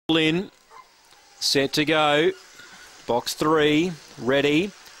In. Set to go. Box 3.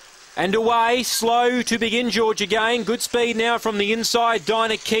 Ready. And away, slow to begin, George again. Good speed now from the inside.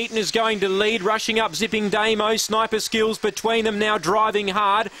 Dinah Keaton is going to lead. Rushing up, Zipping Damo. Sniper Skills between them now, driving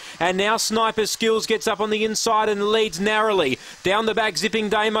hard. And now Sniper Skills gets up on the inside and leads narrowly. Down the back, Zipping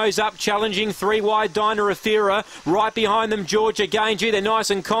Damo's up, challenging 3 wide, Dinah Afira. Right behind them, George again. Gee, they're nice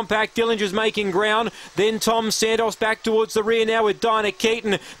and compact. Dillinger's making ground. Then Tom Santos back towards the rear now with Dinah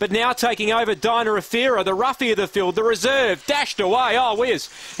Keaton. But now taking over Dinah Afira, the roughie of the field, the reserve. Dashed away. Oh, whiz.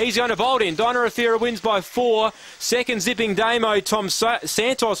 He's going to bolt in. Dinah Afira wins by 4. Second, Zipping Damo. Tom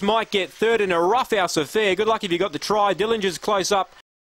Santos might get third in a roughhouse affair. Good luck if you got the try. Dillinger's close up